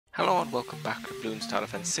Hello and welcome back to Bloons Tower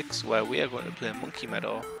Defence 6, where we are going to play Monkey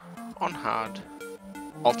Meadow on hard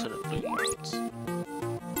alternate Bloon modes.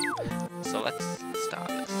 So let's start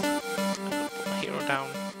this. I'm going to put my hero down.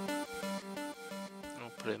 I'll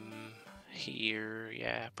put him here,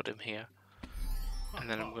 yeah, put him here. And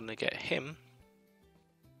then I'm going to get him.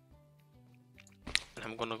 And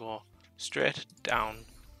I'm going to go straight down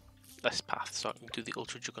this path so I can do the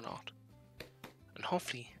Ultra Juggernaut. And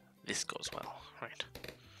hopefully this goes well, right?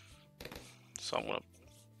 So I'm gonna,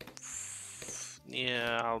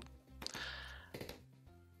 yeah,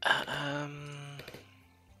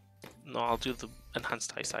 no, I'll do the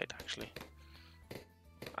enhanced eyesight actually.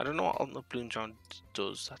 I don't know what alternate Bloon Tower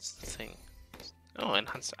does. That's the thing. Oh,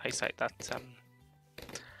 enhanced eyesight. That's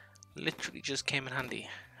literally just came in handy.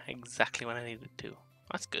 Exactly when I needed to.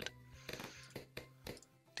 That's good.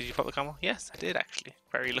 Did you pop the camel? Yes, I did actually.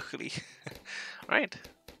 Very luckily. Right.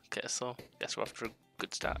 Okay, so guess we're off to a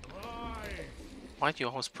good start. Why do you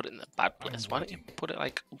always put it in the bad place? Why don't you put it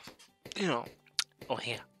like, you know, oh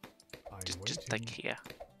here. Just like here.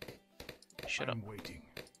 Shut up.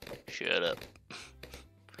 Shut up.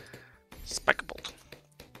 Spike bolt.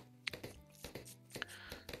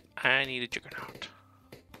 I need a juggernaut.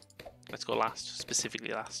 Let's go last,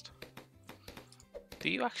 specifically last.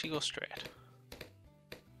 Do you actually go straight?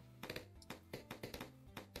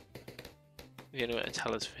 The only way to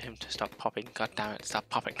tell us for him to stop popping. God damn it, stop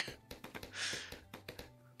popping.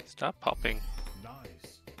 Stop popping.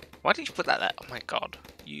 Nice. Why did you put that there? Oh my god.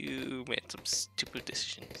 You made some stupid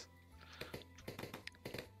decisions.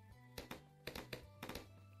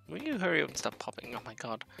 Will you hurry up and stop popping? Oh my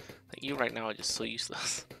god. Like, you right now are just so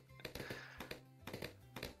useless.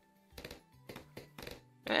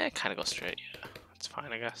 Kinda go straight, yeah. It's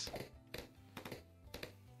fine, I guess.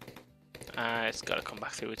 It's gotta come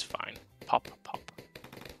back through, it's fine. Pop, pop.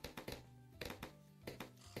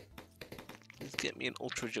 Let's get me an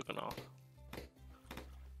Ultra Juggernaut.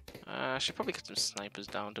 I should probably get some snipers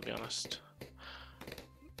down, to be honest.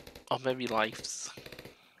 Or maybe lives.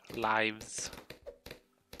 Lives.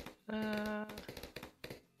 I'll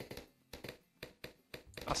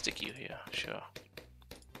stick you here, sure.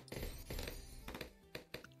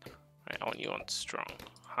 Right, I want you on strong.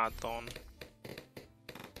 Hard Thorn.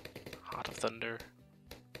 Heart of Thunder.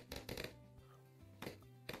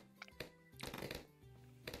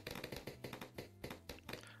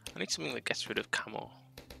 I need something that gets rid of camo.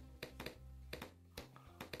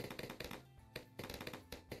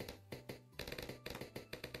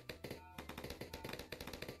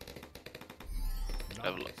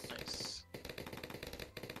 Level up, nice.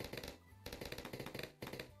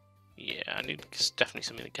 Yeah, I need definitely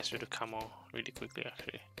something that gets rid of camo really quickly,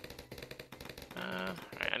 actually.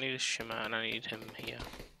 Right, I need a shimmer and I need him here.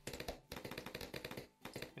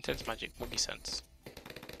 Intense magic, Monkey sense.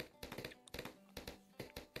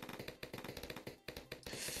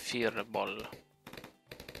 Fireball.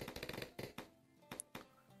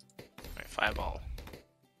 Right, fireball.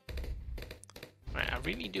 Right, I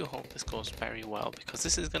really do hope this goes very well because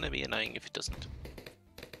this is going to be annoying if it doesn't.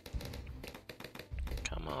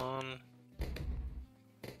 Come on.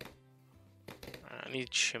 Right, I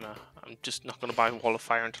need shimmer. I'm just not going to buy Wall of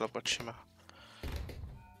Fire until I've got shimmer.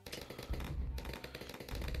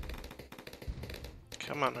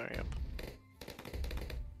 Come on, hurry up.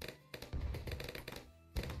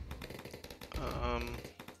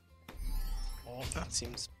 That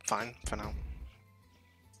seems fine for now.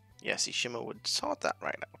 Yeah, see, shimmer would sort that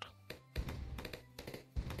right out.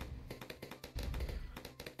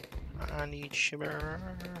 I need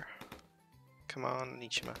shimmer. Come on, I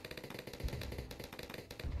need shimmer.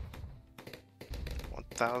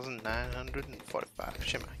 1,945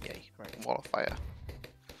 shimmer. Yay! Right, Wall of Fire.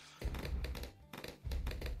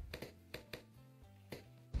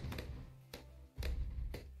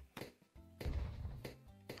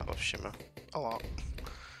 I love shimmer a lot.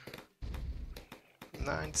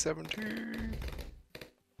 970.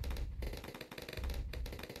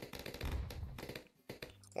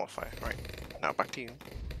 Wall of Fire, right. Now back to you.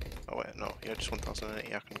 Oh wait, no, you're just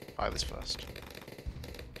 1,080. I can buy this first.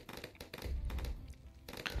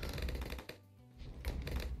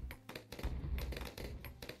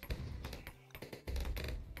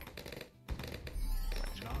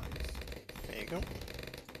 There you go.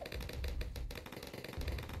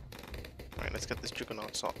 Right, let's get this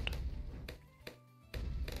Juggernaut sorted.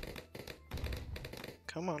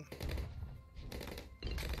 Come on.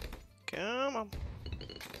 Come on.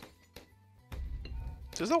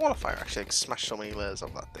 Does the Wall of Fire actually like, smash so many layers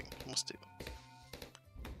of that thing? It must do.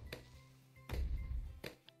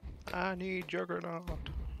 I need Juggernaut.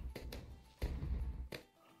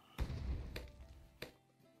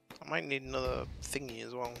 Might need another thingy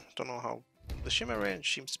as well. Don't know how. The shimmer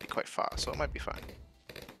range seems to be quite far, so it might be fine.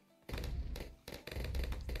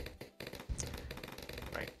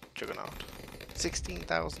 Right, Juggernaut.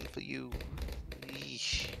 16,000 for you.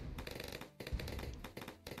 Yeesh.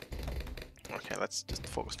 Okay, let's just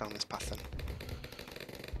focus down this path then.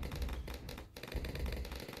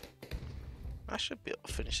 I should be able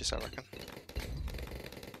to finish this, I reckon.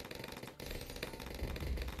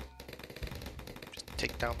 Just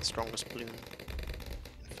take down the strongest balloon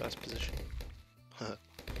in first position.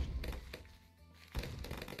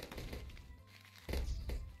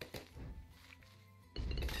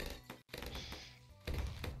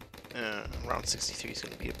 Round 63 is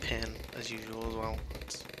going to be a pain as usual as well.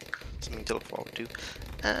 It's something to look forward to.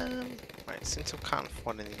 Right, since I can't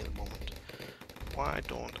afford anything at the moment, why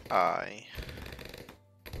don't I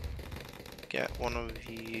get one of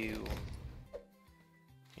you?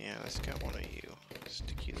 Yeah, let's get one of you.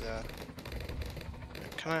 Stick you there.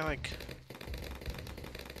 Can I like?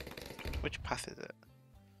 Which path is it?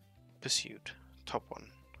 Pursuit, top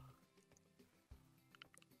one.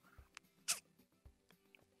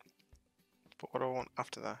 But what do I want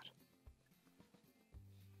after that?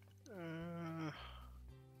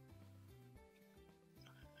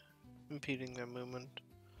 Impeding their movement.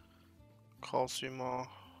 Calls through more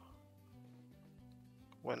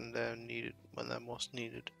when they're needed, when they're most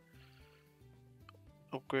needed.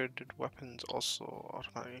 Upgraded weapons also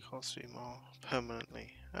automatically calls through more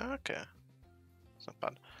permanently. Okay, it's not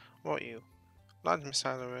bad. What about you? Large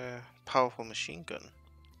missile array, powerful machine gun.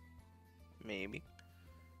 Maybe.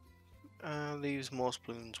 Leaves most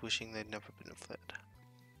balloons wishing they'd never been inflated.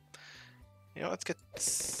 You know, let's get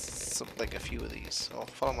like a few of these. Oh,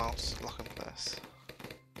 follow mouse, lock in place.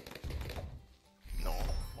 No,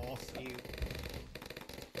 you.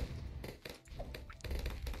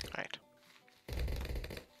 Right.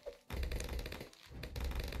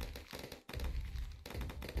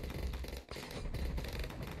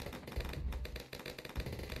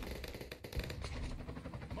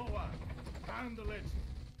 Handle it.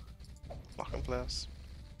 Lock in place.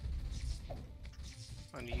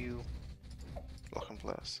 And you lock in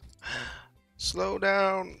place. Slow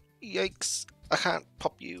down! Yikes! I can't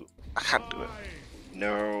pop you. I can't do it.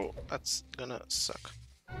 No, that's gonna suck.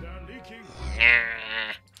 They're leaking.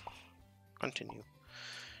 Continue.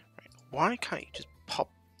 Right. Why can't you just pop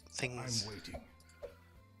things? I'm waiting.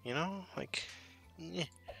 You know, like. Yeah.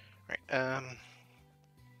 Right.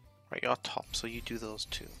 Right. You're top, so you do those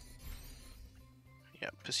two.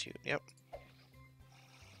 Yep. Pursuit. Yep.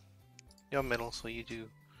 You're middle, so you do.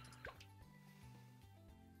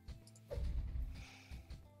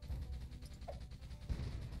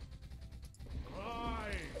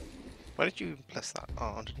 Why did you press that?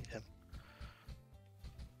 Oh, underneath him.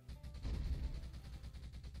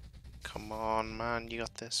 Come on, man, you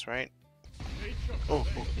got this, right? Oh,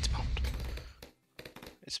 it's popped.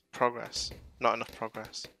 It's progress. Not enough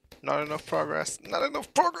progress. Not enough progress. Not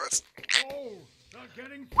enough progress! Oh, not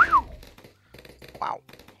getting through. Wow.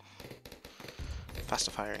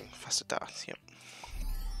 Faster firing, faster darts, yep.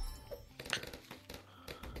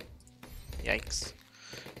 Yikes.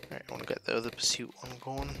 Right, I want to get the other pursuit one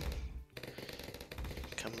going.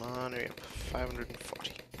 Come on, hurry up.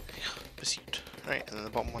 540. Pursuit. Right, and then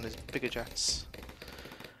the bottom one is bigger jets.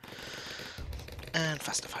 And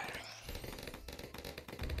faster firing.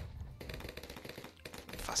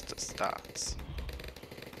 Faster starts.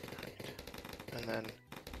 Right. And then...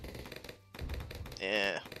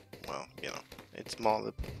 yeah, well, you know, it's more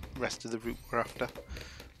the rest of the route we're after.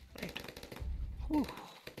 Right. Whew.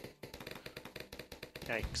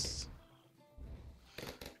 Yikes.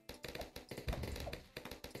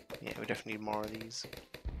 Yeah, we definitely need more of these.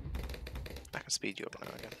 I can speed you up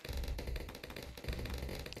now again.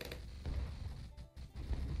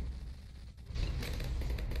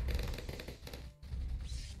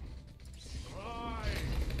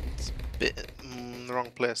 It's a bit the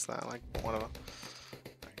wrong place there, like, whatever.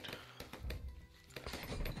 Right.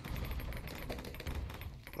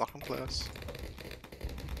 Lock in place.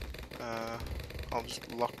 I'll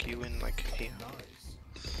just lock you in, like, here.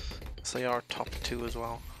 So you are top 2 as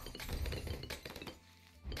well.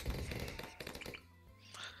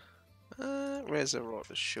 Razor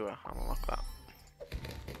Rotor, sure, I'll unlock that.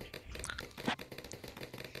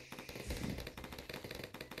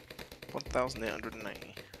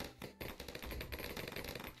 $1,890.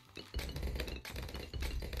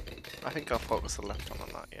 I think I'll focus the left one on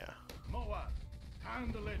that, yeah. Moa,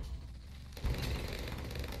 handle it.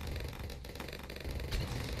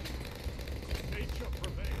 Nature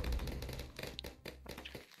prevail.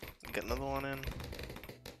 Get another one in.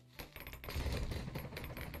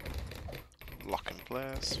 lock in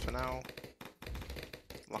place for now.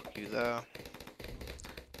 Lock you there.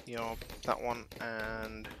 You're that one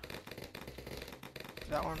and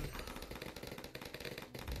that one.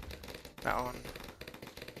 That one.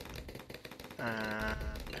 And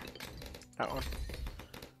that one.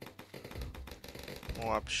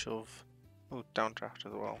 More up shove. Oh, downdraft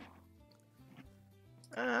as well.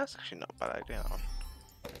 That's actually not a bad idea, that one.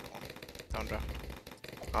 Downdraft.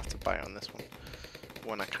 I'll have to buy on this one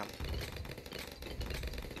when I can.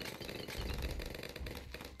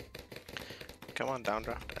 Come on,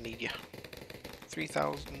 downdraft, I need you.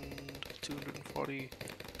 3,240.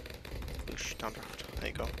 Push, downdraft. There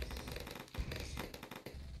you go.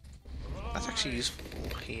 That's actually useful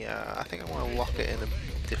here. I think I want to lock it in a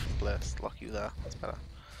different place. Lock you there. That's better.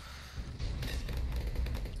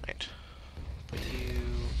 Right. Put you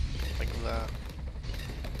like there.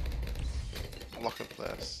 Lock in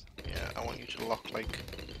place. Yeah, I want you to lock like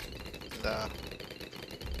there.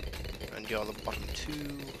 And you're the bottom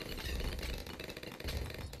two.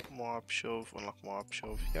 More up shove. Unlock more up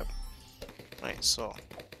shove. Yep. Right. So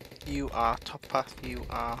you are top path. You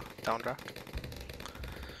are downdraft.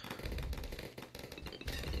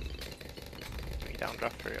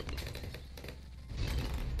 Downdraft, hurry up.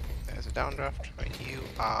 There's a downdraft. Right, you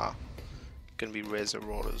are gonna be razor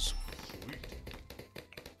rollers.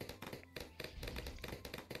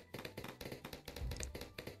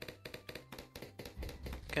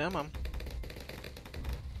 Come on.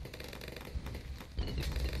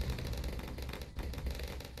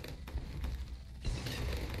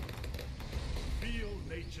 Feel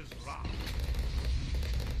nature's wrath.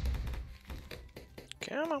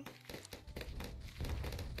 Come on.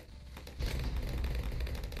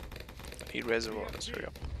 Need razor rollers, hurry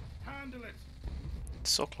up. Handle it.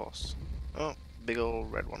 It's so close. Oh, big old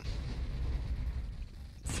red one.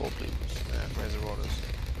 4 blues. Yeah, razor rollers.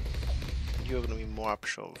 You're gonna be more up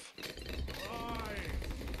shove.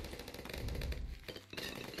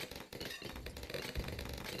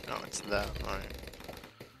 Oh, it's there. Alright.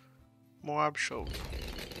 More up shove.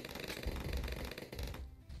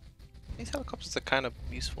 These helicopters are kind of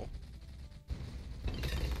useful.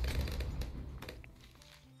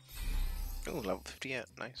 Oh, level 58,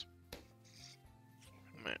 nice.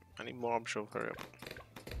 Right, I need more shove, hurry up.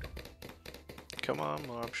 Come on,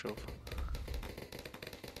 more shove.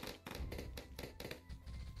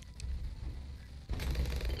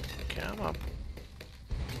 Come on.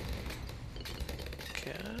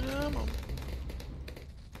 Come on.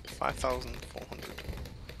 5,400.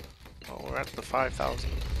 Oh, we're at the 5,000.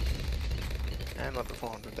 And not the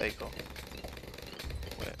 400, there you go.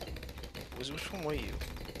 Wait, which one were you?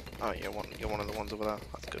 Oh, you're one of the ones over there.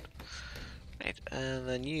 That's good. Right, and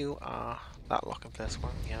then you are that lock and place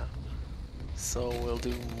one, yeah. So we'll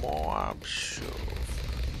do more shove.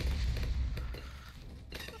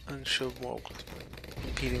 And shove more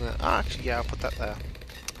repeating that. Ah, actually, yeah, I'll put that there.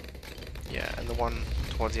 Yeah, and the one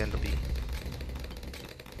towards the end will be.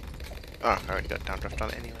 Oh, I already got downdraft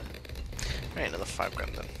on it anyway. Right, another 5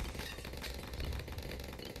 grand then.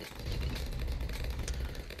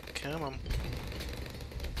 Come on.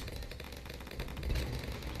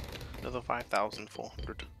 Another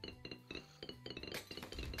 5,400.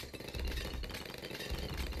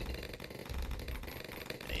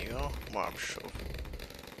 There you go. Mob shove.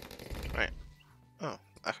 Right. Oh,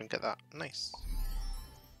 I can get that. Nice.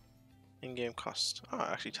 In-game cost. Oh, it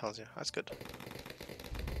actually tells you. That's good.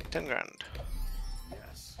 10 grand.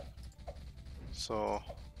 Yes. So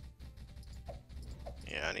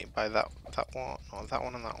yeah, I need to buy that one. No, that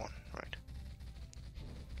one and that one. Right.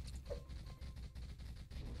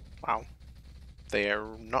 Wow. They are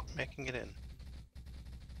not making it in.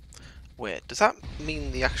 Wait, does that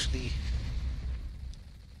mean they actually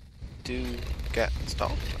do get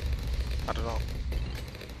stopped? I don't know.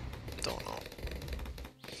 Don't know.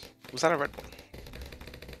 Was that a red one?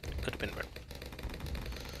 Could have been red.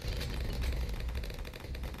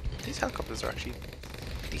 These helicopters are actually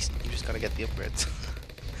decent. You just gotta get the upgrades.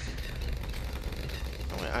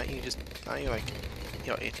 Oh, wait, aren't you like,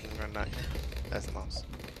 you're 18 grand, aren't you? There's the mouse.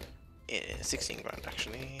 Yeah, 16 grand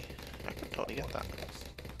actually. I could totally get that.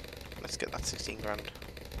 Let's get that 16 grand.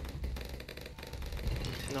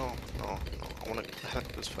 No. I want to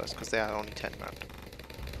helicopters first because they are only 10 grand.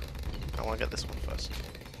 I want to get this one first.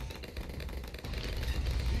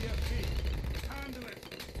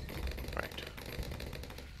 Right.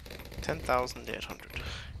 10,800.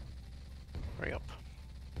 Hurry up.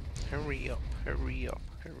 Hurry up. Hurry up.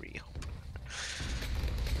 Hurry up.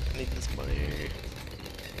 I need this money.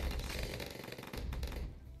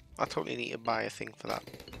 I totally need to buy a thing for that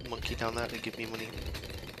monkey down there to give me money.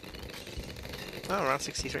 Oh, around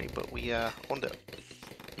 63, but we owned it.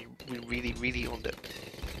 We really owned it.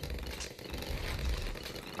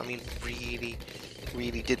 I mean, really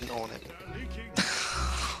didn't own it. They're leaking.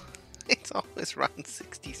 It's always around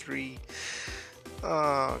 63.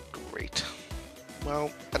 Oh, great.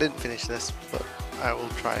 Well, I didn't finish this, but I will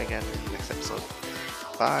try again in the next episode.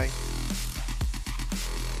 Bye.